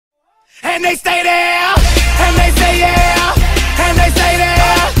and they stay there, and they say yeah, and they say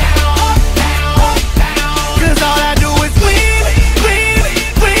that. Cause all I do is win,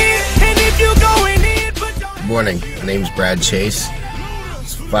 and if you going in, but don't. Good morning, my name's Brad Chase.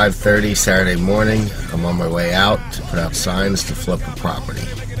 It's 5:30 Saturday morning. I'm on my way out to put out signs to flip a property.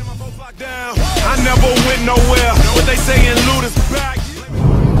 I never went nowhere, but they saying loot is back.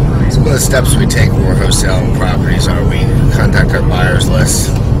 Some of the steps we take when we're wholesaling properties are we contact our buyers list,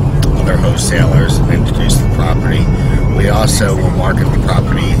 other wholesalers, and introduce the property. We also will market the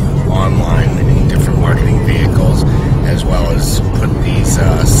property online in different marketing vehicles, as well as put these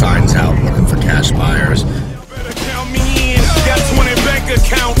signs out looking for cash buyers. Better count me in. Got 20 bank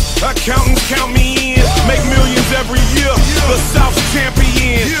accounts, accountants count me in. Make millions every year, the South's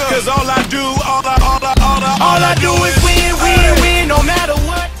champion. Cause all I do is win, no matter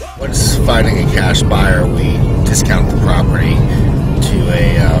what. Once finding a cash buyer, we discount the property to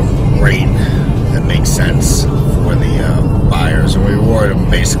a rate that makes sense for the buyers, and we reward them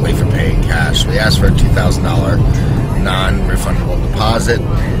basically for paying cash. We ask for a $2,000 non-refundable deposit,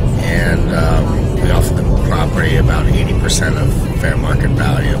 and we offer them the property about 80% of fair market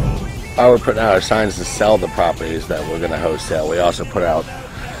value. We're putting out our signs to sell the properties that we're going to wholesale. We also put out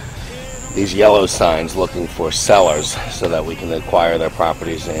these yellow signs looking for sellers so that we can acquire their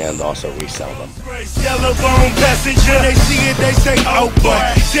properties and also resell them. Yellow bone passenger, they see it, they say, oh boy.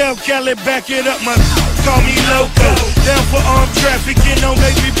 Tell Kelly, back it up, my call me loco. Down for armed trafficking, don't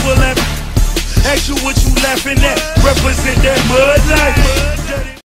make me pull that. Ask you what you laughing at, represent that mud life.